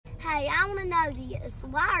Okay, I want to know this.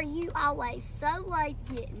 Why are you always so late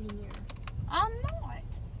getting here? I'm not.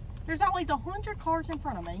 There's always 100 cars in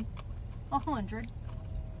front of me. 100.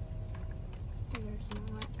 There's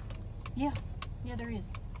not. Yeah, there is.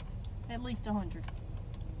 At least 100.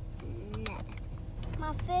 No.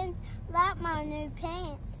 My friends like my new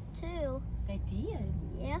pants too. They did?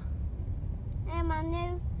 Yeah. And my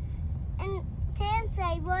new, and Tan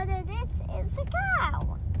say whether this is a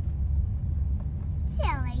cow.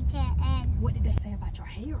 Silly Tan. What did they say about your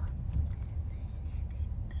hair?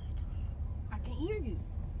 I can't hear you.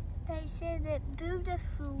 They said it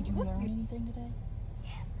beautiful. Did you learn anything today?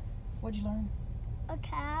 Yeah. What'd you learn? A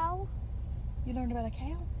cow? You learned about a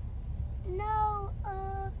cow? No,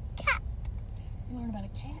 a cat. You learned about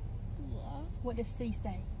a cat? Yeah. What does C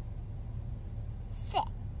say? Sit.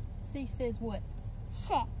 C says what?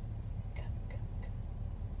 Sit.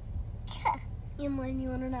 Emmalyn, you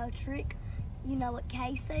want to know a trick? You know what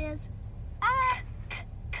K says? Ah.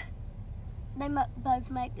 They both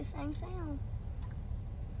make the same sound.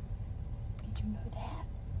 Did you know that?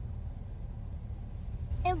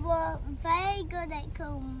 It was very good at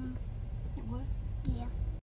comb. It was? Yeah.